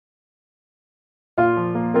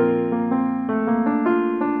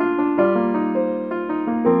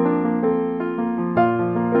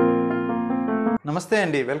నమస్తే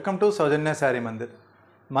అండి, welcome to సౌజన్య శారీ మందిర్.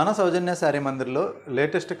 మన సౌజన్య శారీ మందిర్లో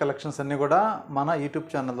లేటెస్ట్ కలెక్షన్స్ అన్నీ కూడా మన యూట్యూబ్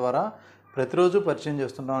ఛానల్ ద్వారా ప్రతిరోజు పరిచయం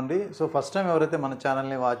చేస్తున్నామండి. సో ఫస్ట్ టైం ఎవరైతే మన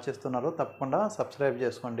ఛానల్ని వాచ్ చేస్తున్నారో తప్పకుండా సబ్స్క్రైబ్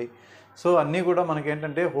చేసుకోండి. సో అన్నీ కూడా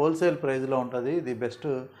మనకేంటంటే హోల్సేల్ ప్రైస్లో ఉంటుంది. ది బెస్ట్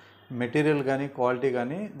మెటీరియల్ కానీ క్వాలిటీ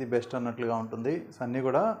కానీ ది బెస్ట్ అన్నట్లుగా ఉంటుంది. సో అన్నీ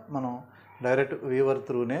కూడా మనం డైరెక్ట్ వీవర్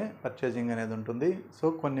త్రూనే పర్చేజింగ్ అనేది ఉంటుంది. సో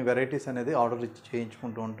కొన్ని వెరైటీస్ అనేది ఆర్డర్ ఇచ్చి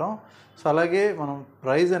చేయించుకుంటూ ఉంటాం. సో అలాగే మనం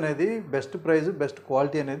ప్రైస్ అనేది బెస్ట్ ప్రైస్ బెస్ట్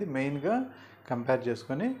క్వాలిటీ అనేది మెయిన్గా కంపేర్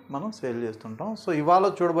చేసుకొని మనం సేల్ చేస్తుంటాం. సో ఇవాళ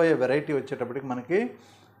చూడబోయే వెరైటీ వచ్చేటప్పటికి మనకి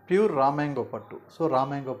ప్యూర్ రామాంగో పట్టు. సో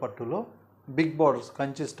రామాంగో పట్టులో బిగ్ బార్డర్స్,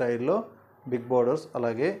 కంచి స్టైల్లో బిగ్ బార్డర్స్,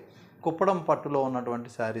 అలాగే కుప్పడం పట్టులో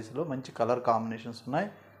ఉన్నటువంటి శారీస్లో మంచి కలర్ కాంబినేషన్స్ ఉన్నాయి.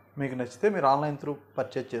 మీకు నచ్చితే మీరు ఆన్లైన్ త్రూ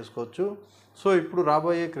పర్చేజ్ చేసుకోవచ్చు. సో ఇప్పుడు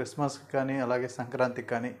రాబోయే క్రిస్మస్కి కానీ అలాగే సంక్రాంతికి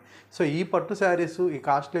కానీ సో ఈ పట్టు శారీస్ ఈ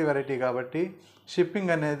కాస్ట్లీ వెరైటీ కాబట్టి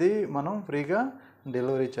షిప్పింగ్ అనేది మనం ఫ్రీగా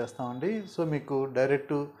డెలివరీ చేస్తామండి. సో మీకు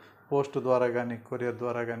డైరెక్ట్ పోస్ట్ ద్వారా కానీ కొరియర్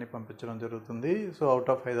ద్వారా కానీ పంపించడం జరుగుతుంది. సో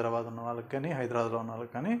అవుట్ ఆఫ్ హైదరాబాద్ ఉన్న వాళ్ళకి కానీ హైదరాబాద్లో ఉన్న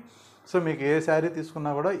వాళ్ళకి కానీ సో మీకు ఏ శారీ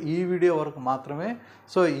తీసుకున్నా కూడా ఈ వీడియో వరకు మాత్రమే.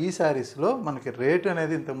 సో ఈ శారీస్లో మనకి రేట్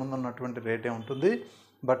అనేది ఇంతకుముందు ఉన్నటువంటి రేటే ఉంటుంది,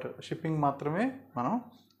 బట్ షిప్పింగ్ మాత్రమే మనం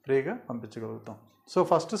ఫ్రీగా పంపించగలుగుతాం. సో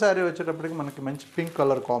ఫస్ట్ శారీ వచ్చేటప్పటికి మనకి మంచి పింక్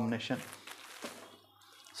కలర్ కాంబినేషన్.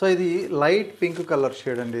 సో ఇది లైట్ పింక్ కలర్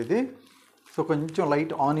షేడ్ అండి. ఇది సో కొంచెం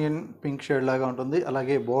లైట్ ఆనియన్ పింక్ షేడ్ లాగా ఉంటుంది.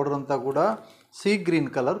 అలాగే బోర్డర్ అంతా కూడా sea green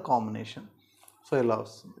colour combination. So ఇలా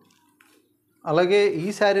వస్తుంది. అలాగే ఈ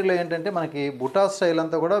శారీలో ఏంటంటే మనకి బుటా స్టైల్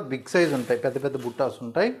అంతా కూడా బిగ్ సైజ్ ఉంటాయి, పెద్ద పెద్ద బుటాస్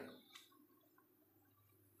ఉంటాయి.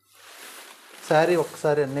 శారీ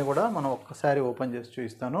ఒక్కసారి అన్నీ కూడా మనం ఒక్కసారి ఓపెన్ చేసి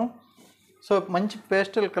చూపిస్తాను. సో మంచి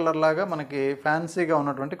పేస్టల్ కలర్ లాగా మనకి ఫ్యాన్సీగా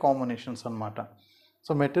ఉన్నటువంటి కాంబినేషన్స్ అన్నమాట.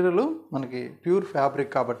 సో మెటీరియల్ మనకి ప్యూర్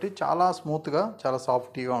ఫ్యాబ్రిక్ కాబట్టి చాలా స్మూత్గా చాలా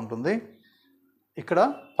సాఫ్టీగా ఉంటుంది. ఇక్కడ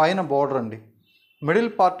పైన బోర్డర్ అండి,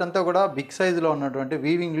 మిడిల్ పార్ట్ అంతా కూడా బిగ్ సైజులో ఉన్నటువంటి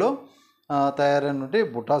వీవింగ్లో తయారైనటువంటి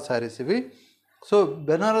బుటా శారీస్ ఇవి. సో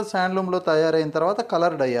బెనారస్ హ్యాండ్లూమ్లో తయారైన తర్వాత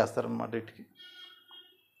కలర్ డై చేస్తారనమాట వీటికి.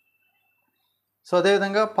 సో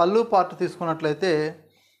అదేవిధంగా పళ్ళు పార్ట్ తీసుకున్నట్లయితే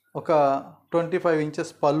ఒక 25 ఇంచెస్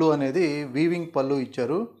పళ్ళు అనేది వీవింగ్ పళ్ళు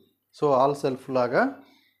ఇచ్చారు. సో ఆల్ సెల్ఫ్ లాగా.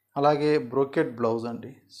 అలాగే బ్రోకెట్ బ్లౌజ్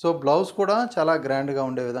అండి. సో బ్లౌజ్ కూడా చాలా గ్రాండ్గా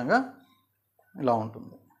ఉండే విధంగా ఇలా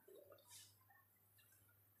ఉంటుంది.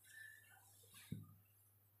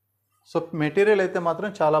 సో మెటీరియల్ అయితే మాత్రం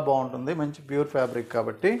చాలా బాగుంటుంది, మంచి ప్యూర్ ఫ్యాబ్రిక్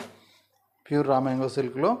కాబట్టి ప్యూర్ రామాంగో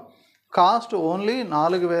సిల్క్లో. కాస్ట్ ఓన్లీ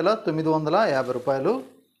 4,950 రూపాయలు.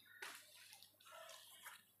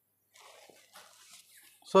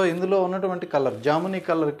 సో ఇందులో ఉన్నటువంటి కలర్ జామునీ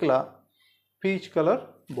కలర్కి ఇలా పీచ్ కలర్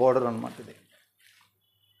బోర్డర్ అనమాట ఇది.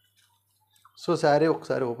 సో శారీ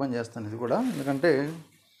ఒకసారి ఓపెన్ చేస్తాను ఇది కూడా, ఎందుకంటే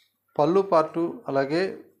పళ్ళు పార్టు అలాగే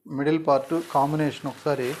మిడిల్ పార్టు కాంబినేషన్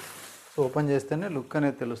ఒకసారి ఓపెన్ చేస్తేనే లుక్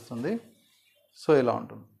అనేది తెలుస్తుంది. సో ఇలా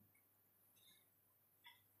ఉంటుంది.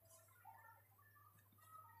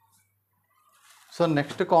 సో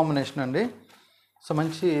నెక్స్ట్ కాంబినేషన్ అండి. సో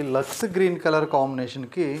మంచి లక్స్ గ్రీన్ కలర్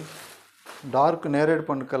కాంబినేషన్కి డార్క్ నేరేడు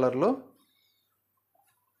పండు కలర్లో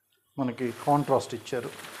మనకి కాంట్రాస్ట్ ఇచ్చారు.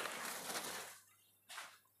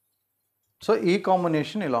 సో ఈ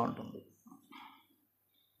కాంబినేషన్ ఇలా ఉంటుంది.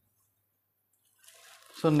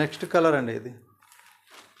 సో నెక్స్ట్ కలర్ అండి ఇది.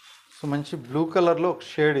 సో మంచి బ్లూ కలర్లో ఒక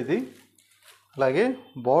షేడ్ ఇది. అలాగే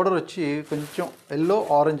బార్డర్ వచ్చి కొంచెం ఎల్లో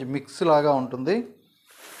ఆరెంజ్ మిక్స్ లాగా ఉంటుంది.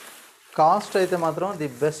 కాస్ట్ అయితే మాత్రం ది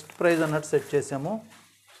బెస్ట్ ప్రైస్ అన్నట్టు సెట్ చేసాము.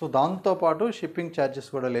 సో దాంతోపాటు షిప్పింగ్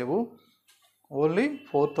ఛార్జెస్ కూడా లేవు, ఓన్లీ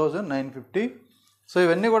 4,950. సో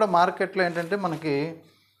ఇవన్నీ కూడా మార్కెట్లో ఏంటంటే మనకి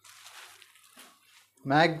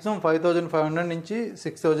మ్యాక్సిమం 5,500 నుంచి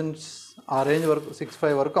 6,000 ఆ రేంజ్ వరకు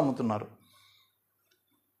 6,500 వరకు అమ్ముతున్నారు.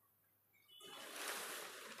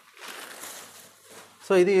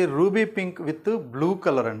 సో ఇది ruby pink with blue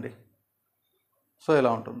colour అండి. సో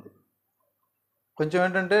ఇలా ఉంటుంది. కొంచెం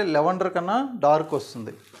ఏంటంటే లెవెండర్ కన్నా డార్క్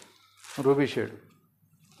వస్తుంది ruby shade.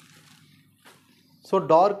 So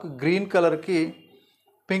dark green కలర్కి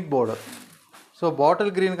pink border. So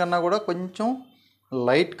bottle green కన్నా కూడా కొంచెం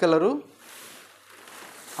లైట్ కలరు,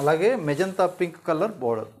 అలాగే magenta pink colour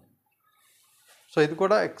border. So ఇది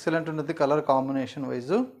కూడా ఎక్సలెంట్ ఉంటుంది colour combination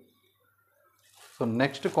wise. So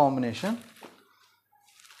next combination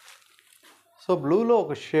so బ్లూలో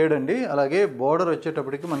ఒక షేడ్ అండి. అలాగే బోర్డర్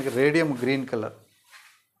వచ్చేటప్పటికి మనకి radium green colour.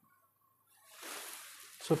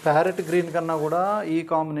 So parrot green కన్నా కూడా ఈ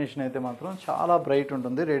కాంబినేషన్ అయితే మాత్రం చాలా బ్రైట్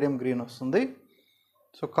ఉంటుంది, రేడియం గ్రీన్ వస్తుంది.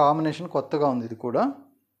 సో కాంబినేషన్ కొత్తగా ఉంది ఇది కూడా.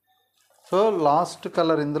 సో లాస్ట్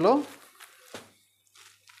కలర్ ఇందులో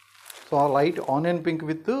so light onion pink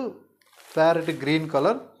with parrot green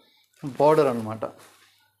colour border అనమాట.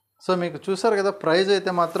 సో మీకు చూసారు కదా, ప్రైస్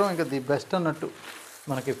అయితే మాత్రం ఇంకా ది బెస్ట్ అన్నట్టు.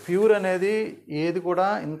 మనకి ప్యూర్ అనేది ఏది కూడా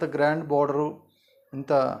ఇంత గ్రాండ్ బార్డరు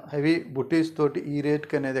ఇంత హెవీ బుటీస్ తోటి ఈ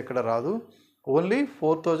రేట్కి అనేది ఎక్కడ రాదు. ఓన్లీ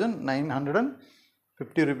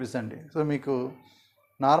 4950 రూపీస్ అండి. సో మీకు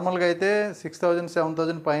నార్మల్గా అయితే 6000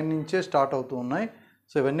 7000 పైన నుంచే స్టార్ట్ అవుతూ ఉన్నాయి.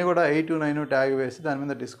 సో ఇవన్నీ కూడా 8 9 ట్యాగ్ వేసి దాని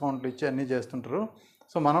మీద డిస్కౌంట్లు ఇచ్చి అన్నీ చేస్తుంటారు.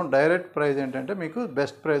 సో మనం డైరెక్ట్ ప్రైస్ ఏంటంటే మీకు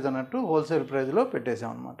బెస్ట్ ప్రైస్ అన్నట్టు హోల్సేల్ ప్రైస్లో పెట్టేసాం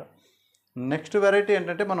అనమాట. నెక్స్ట్ వెరైటీ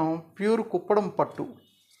ఏంటంటే మనం ప్యూర్ కుప్పడం పట్టు.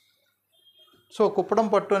 సో కుప్పడం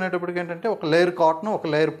పట్టు అనేటప్పటికి ఏంటంటే ఒక లేయర్ కాటన్ ఒక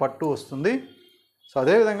లేయర్ పట్టు వస్తుంది. సో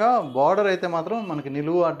అదేవిధంగా బార్డర్ అయితే మాత్రం మనకి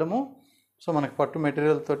నిలువు అడ్డము సో మనకి పట్టు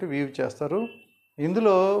మెటీరియల్ తోటి వీవ్ చేస్తారు.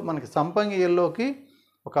 ఇందులో మనకి సంపంగి ఎల్లోకి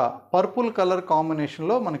ఒక పర్పుల్ కలర్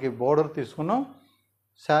కాంబినేషన్లో మనకి బార్డర్ తీసుకున్నాం.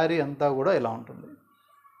 శారీ అంతా కూడా ఇలా ఉంటుంది.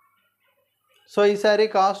 సో ఈ శారీ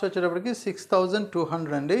కాస్ట్ వచ్చేటప్పటికి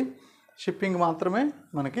 6200 అండి. షిప్పింగ్ మాత్రమే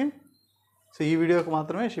మనకి. సో ఈ వీడియోకి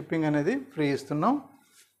మాత్రమే షిప్పింగ్ అనేది ఫ్రీ ఇస్తున్నాం.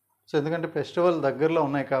 సో ఎందుకంటే ఫెస్టివల్ దగ్గరలో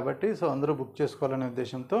ఉన్నాయి కాబట్టి సో అందరూ బుక్ చేసుకోవాలనే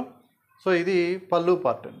ఉద్దేశంతో. సో ఇది పళ్ళు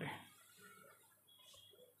పార్ట్ అండి.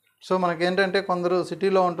 సో మనకేంటంటే కొందరు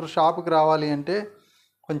సిటీలో ఉంటారు, షాప్కి రావాలి అంటే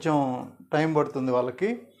కొంచెం టైం పడుతుంది వాళ్ళకి.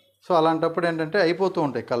 సో అలాంటప్పుడు ఏంటంటే అయిపోతూ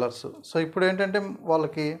ఉంటాయి కలర్స్. సో ఇప్పుడు ఏంటంటే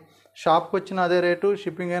వాళ్ళకి షాప్కి వచ్చిన అదే రేటు,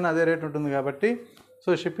 షిప్పింగ్ అయినా అదే రేటు ఉంటుంది కాబట్టి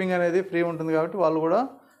సో షిప్పింగ్ అనేది ఫ్రీ ఉంటుంది కాబట్టి వాళ్ళు కూడా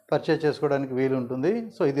పర్చేజ్ చేసుకోవడానికి వీలు ఉంటుంది.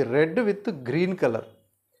 సో ఇది రెడ్ విత్ గ్రీన్ కలర్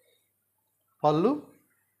పళ్ళు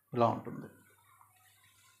ఇలా ఉంటుంది.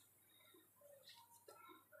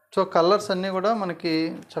 సో కలర్స్ అన్నీ కూడా మనకి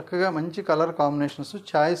చక్కగా మంచి కలర్ కాంబినేషన్స్,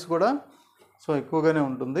 చాయిస్ కూడా సో ఎక్కువగానే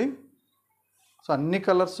ఉంటుంది. సో అన్ని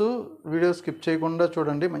కలర్స్ వీడియో స్కిప్ చేయకుండా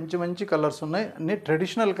చూడండి. మంచి మంచి కలర్స్ ఉన్నాయి, అన్ని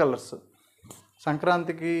ట్రెడిషనల్ కలర్స్.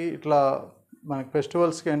 సంక్రాంతికి ఇట్లా మనకి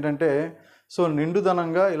ఫెస్టివల్స్కి ఏంటంటే సో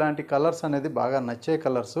నిండుదనంగా ఇలాంటి కలర్స్ అనేది బాగా నచ్చే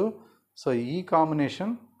కలర్స్. సో ఈ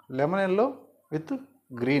combination lemon yellow with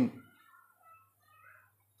green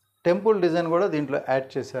temple design కూడా దీంట్లో యాడ్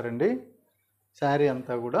చేశారండి. శారీ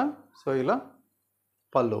అంతా కూడా సో ఇలా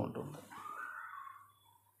పళ్ళు ఉంటుంది.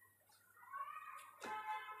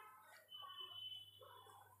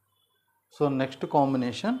 So next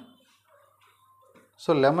combination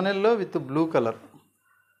so lemon yellow with blue colour.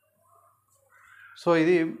 So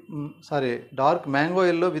ఇది dark mango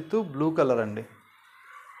yellow with blue colour అండి.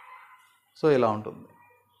 సో ఇలా ఉంటుంది.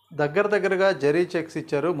 దగ్గరగా జరీ చెక్స్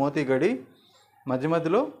ఇచ్చారు, మోతీ గడి మధ్య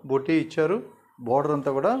మధ్యలో బొట్టి ఇచ్చారు. బార్డర్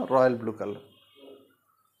అంతా కూడా రాయల్ బ్లూ కలర్.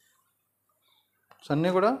 సో అన్నీ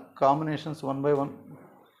కూడా కాంబినేషన్స్ 1 by 1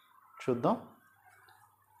 చూద్దాం.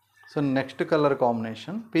 So next colour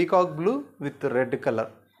combination peacock blue with red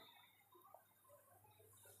colour.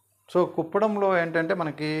 So కుప్పడంలో ఏంటంటే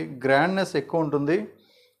మనకి గ్రాండ్నెస్ ఎక్కువ ఉంటుంది,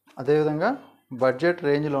 అదేవిధంగా బడ్జెట్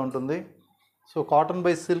రేంజ్లో ఉంటుంది. సో కాటన్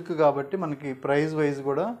బై సిల్క్ కాబట్టి మనకి ప్రైస్ వైజ్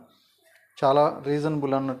కూడా చాలా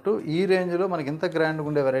రీజనబుల్ అన్నట్టు. ఈ రేంజ్లో మనకి ఇంత గ్రాండ్గా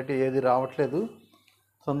ఉండే వెరైటీ ఏది రావట్లేదు.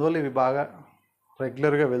 సో అందువల్ల ఇవి బాగా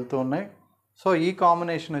రెగ్యులర్గా వెళ్తూ ఉన్నాయి. సో ఈ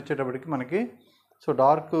కాంబినేషన్ వచ్చేటప్పటికి మనకి సో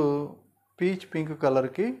డార్క్ పీచ్ పింక్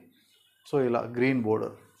కలర్కి సో ఇలా green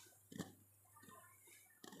border.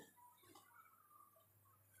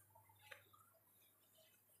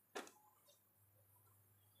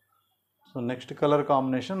 So next colour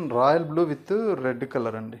combination royal blue with red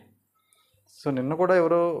colour అండి. సో నిన్న కూడా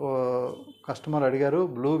ఎవరో కస్టమర్ అడిగారు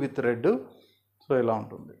బ్లూ విత్ రెడ్. సో ఇలా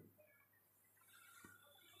ఉంటుంది.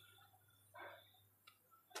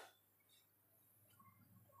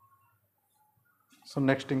 సో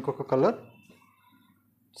నెక్స్ట్ ఇంకొక కలర్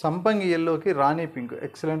సంపంగి ఎల్లోకి రాణి పింక్,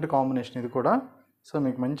 ఎక్సలెంట్ కాంబినేషన్ ఇది కూడా. సో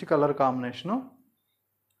మీకు మంచి కలర్ కాంబినేషను,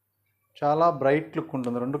 చాలా బ్రైట్ లుక్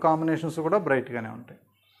ఉంటుంది. రెండు కాంబినేషన్స్ కూడా బ్రైట్గానే ఉంటాయి.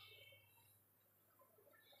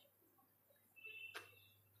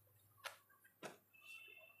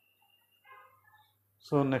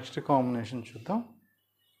 సో నెక్స్ట్ కాంబినేషన్ చూద్దాం.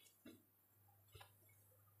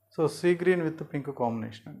 So sea green with pink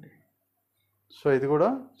combination అండి. సో ఇది కూడా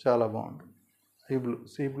చాలా బాగుంటుంది.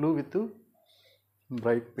 Sea blue with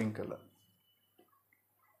bright pink colour.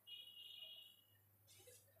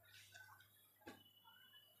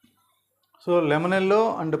 So lemon yellow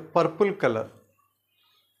and purple colour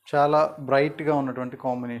చాలా బ్రైట్గా ఉన్నటువంటి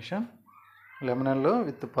combination. Lemon yellow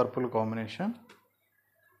with purple combination.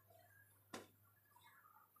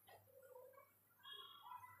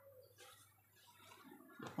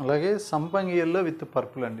 అలాగే సంపంగి ఎల్లో విత్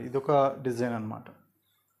పర్పుల్ అండి. ఇది ఒక డిజైన్ అన్నమాట.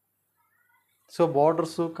 సో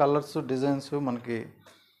బార్డర్స్, కలర్స్, డిజైన్స్ మనకి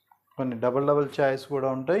కొన్ని డబల్ చాయిస్ కూడా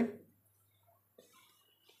ఉంటాయి.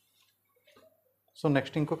 సో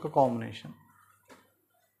నెక్స్ట్ ఇంకొక కాంబినేషన్.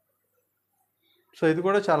 సో ఇది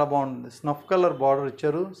కూడా చాలా బాగుంటుంది. స్నఫ్ కలర్ బార్డర్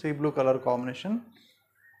ఇచ్చారు, sea blue colour combination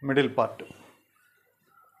middle part.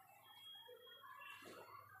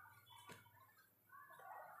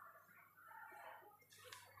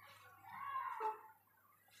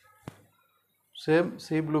 Same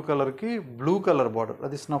sea blue కలర్కి బ్లూ కలర్ బార్డర్,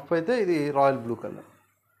 అది స్నఫ్ అయితే ఇది రాయల్ బ్లూ కలర్.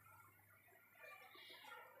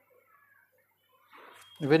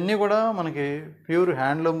 ఇవన్నీ కూడా మనకి ప్యూర్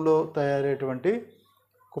హ్యాండ్లూమ్లో తయారయ్యేటువంటి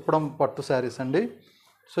కుప్పడం పట్టు శారీస్ అండి.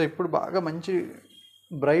 సో ఇప్పుడు బాగా మంచి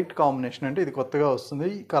బ్రైట్ కాంబినేషన్ అంటే ఇది కొత్తగా వస్తుంది,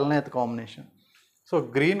 ఈ కల్నేత కాంబినేషన్. సో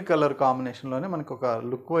గ్రీన్ కలర్ కాంబినేషన్లోనే మనకు ఒక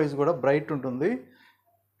లుక్ వైజ్ కూడా బ్రైట్ ఉంటుంది,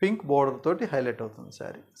 పింక్ బార్డర్ తోటి హైలైట్ అవుతుంది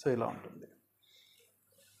శారీ. సో ఇలా ఉంటుంది.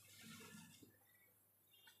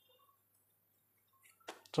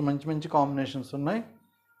 సో మంచి మంచి కాంబినేషన్స్ ఉన్నాయి.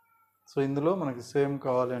 సో ఇందులో మనకి సేమ్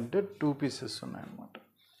కావాలి అంటే 2 పీసెస్ ఉన్నాయన్నమాట,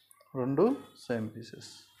 2 సేమ్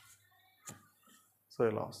పీసెస్. సో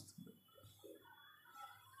ఇలా వస్తుంది.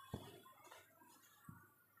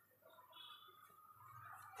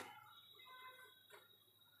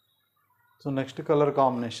 So next colour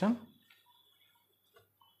combination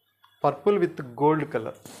purple with gold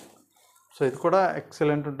colour. So ఇది కూడా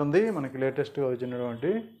ఎక్సలెంట్ ఉంటుంది, మనకి లేటెస్ట్గా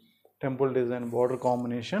వచ్చినటువంటి temple design border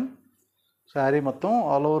combination. Sari మొత్తం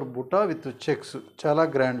all over buta with checks, చాలా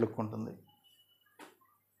గ్రాండ్ లుక్ ఉంటుంది.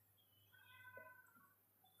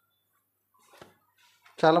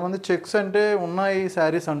 చాలామంది చెక్స్ అంటే ఉన్నాయి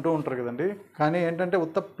శారీస్ అంటూ ఉంటారు కదండి, కానీ ఏంటంటే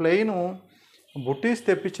ఉత్త ప్లెయిన్ బుటీస్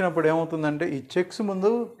తెప్పించినప్పుడు ఏమవుతుందంటే ఈ చెక్స్ ముందు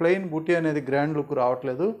ప్లెయిన్ బుటీ అనేది గ్రాండ్ లుక్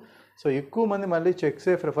రావట్లేదు. సో ఎక్కువ మంది మళ్ళీ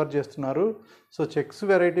చెక్సే ప్రిఫర్ చేస్తున్నారు. సో చెక్స్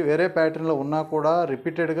వెరైటీ వేరే ప్యాటర్న్లో ఉన్నా కూడా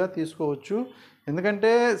రిపీటెడ్గా తీసుకోవచ్చు,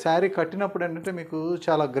 ఎందుకంటే శారీ కట్టినప్పుడు ఏంటంటే మీకు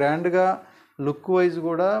చాలా గ్రాండ్గా లుక్ వైజ్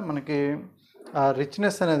కూడా మనకి ఆ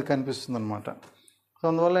రిచ్నెస్ అనేది కనిపిస్తుంది అనమాట. సో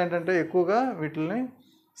అందువల్ల ఏంటంటే ఎక్కువగా వీటిని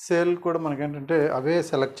సేల్ కూడా మనకేంటంటే అవే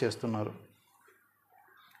సెలెక్ట్ చేస్తున్నారు.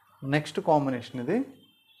 నెక్స్ట్ కాంబినేషన్ ఇది.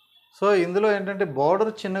 సో ఇందులో ఏంటంటే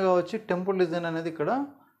బార్డర్ చిన్నగా వచ్చి టెంపుల్ డిజైన్ అనేది ఇక్కడ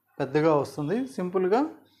పెద్దగా వస్తుంది. సింపుల్గా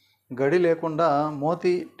గడి లేకుండా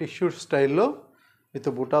మోతీ టిష్యూ స్టైల్లో విత్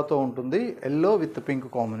బుటాతో ఉంటుంది, yellow with pink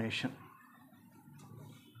combination.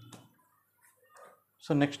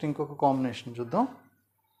 So next ఇంకొక కాంబినేషన్ చూద్దాం.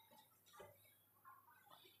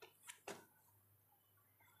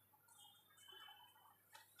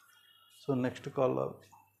 So next colour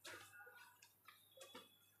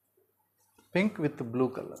pink with blue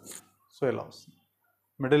colour. So ఇలా వస్తుంది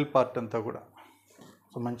మిడిల్ పార్ట్ అంతా కూడా.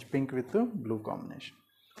 సో మంచి pink with blue combination.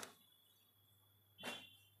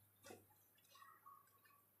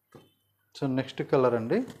 So next colour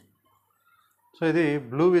అండి. సో ఇది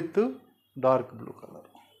blue with dark blue colour.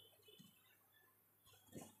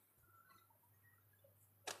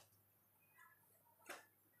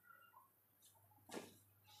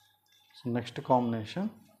 So next combination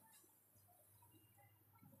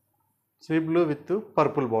sea blue with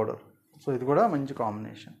purple border. So ఇది కూడా మంచి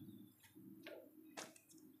కాంబినేషన్.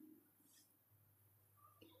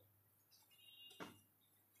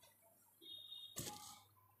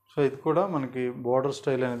 సో ఇది కూడా మనకి బార్డర్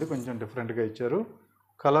స్టైల్ అనేది కొంచెం డిఫరెంట్గా ఇచ్చారు.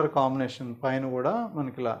 కలర్ కాంబినేషన్ పైన కూడా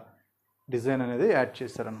మనకి ఇలా డిజైన్ అనేది యాడ్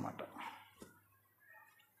చేశారనమాట.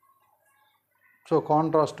 సో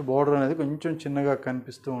కాంట్రాస్ట్ బార్డర్ అనేది కొంచెం చిన్నగా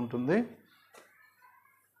కనిపిస్తూ ఉంటుంది.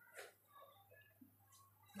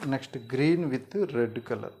 Next green with red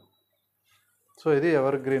colour. So ఇది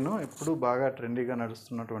ఎవర్ గ్రీన్, ఇప్పుడు బాగా ట్రెండీగా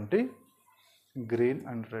నడుస్తున్నటువంటి green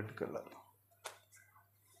and red colour.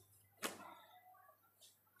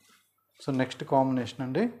 So next combination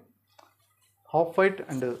అండి half white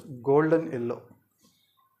and golden yellow.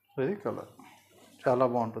 So ఇది కలర్ చాలా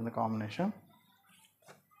బాగుంటుంది కాంబినేషన్.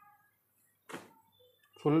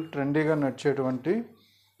 ఫుల్ ట్రెండీగా నడిచేటువంటి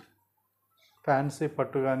ఫ్యాన్సీ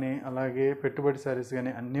పట్టు కానీ అలాగే పెట్టుబడి శారీస్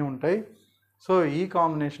కానీ అన్నీ ఉంటాయి. సో ఈ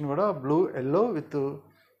కాంబినేషన్ కూడా బ్లూ ఎల్లో విత్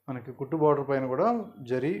మనకి కుట్టు బార్డర్ పైన కూడా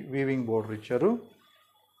జరీ వీవింగ్ బార్డర్ ఇచ్చారు.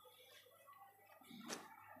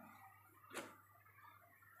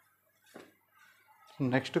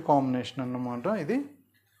 నెక్స్ట్ కాంబినేషన్ అన్నమాట ఇది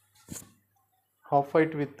half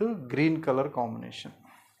white with green colour combination.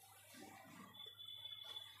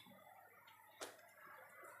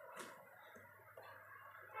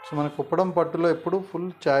 So మన కుప్పడం పట్టులో ఎప్పుడు ఫుల్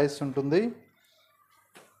చాయిస్ ఉంటుంది.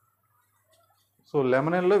 So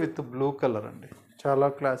lemon yellow with blue colour అండి, చాలా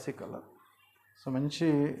క్లాసిక్ కలర్. సో మంచి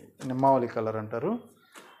నిమ్మావళి కలర్ అంటారు.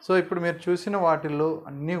 సో ఇప్పుడు మీరు చూసిన వాటిల్లో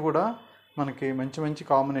అన్నీ కూడా మనకి మంచి మంచి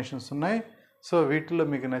కాంబినేషన్స్ ఉన్నాయి. సో వీటిల్లో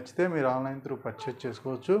మీకు నచ్చితే మీరు ఆన్లైన్ త్రూ పర్చేజ్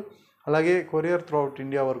చేసుకోవచ్చు. అలాగే కొరియర్ త్రూ అవుట్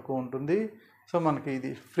ఇండియా వరకు ఉంటుంది. సో మనకి ఇది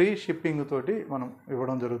ఫ్రీ షిప్పింగ్ తోటి మనం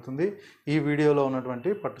ఇవ్వడం జరుగుతుంది ఈ వీడియోలో ఉన్నటువంటి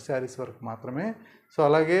పట్టు శారీస్ వరకు మాత్రమే. సో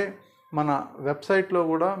అలాగే మన వెబ్సైట్లో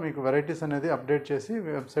కూడా మీకు వెరైటీస్ అనేది అప్డేట్ చేసి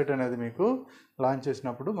వెబ్సైట్ అనేది మీకు లాంచ్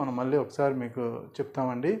చేసినప్పుడు మనం మళ్ళీ ఒకసారి మీకు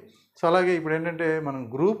చెప్తామండి. సో అలాగే ఇప్పుడు ఏంటంటే మనం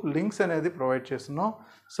గ్రూప్ లింక్స్ అనేది ప్రొవైడ్ చేస్తున్నాం.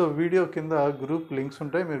 సో వీడియో కింద గ్రూప్ లింక్స్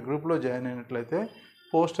ఉంటాయి, మీరు గ్రూప్లో జాయిన్ అయినట్లయితే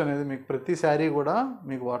పోస్ట్ అనేది మీకు ప్రతి శారీ కూడా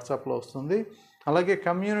మీకు వాట్సాప్లో వస్తుంది. అలాగే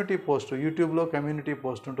కమ్యూనిటీ పోస్ట్, యూట్యూబ్లో కమ్యూనిటీ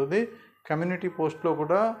పోస్ట్ ఉంటుంది. కమ్యూనిటీ పోస్ట్లో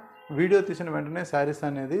కూడా వీడియో తీసిన వెంటనే శారీస్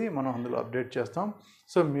అనేది మనం అందులో అప్డేట్ చేస్తాం.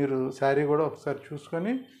 సో మీరు శారీ కూడా ఒకసారి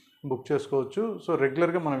చూసుకొని బుక్ చేసుకోవచ్చు. సో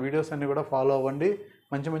రెగ్యులర్గా మన వీడియోస్ అన్నీ కూడా ఫాలో అవ్వండి.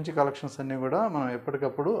 మంచి మంచి కలెక్షన్స్ అన్నీ కూడా మనం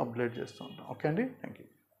ఎప్పటికప్పుడు అప్డేట్ చేస్తూ ఉంటాం. ఓకే అండి, థ్యాంక్ యూ.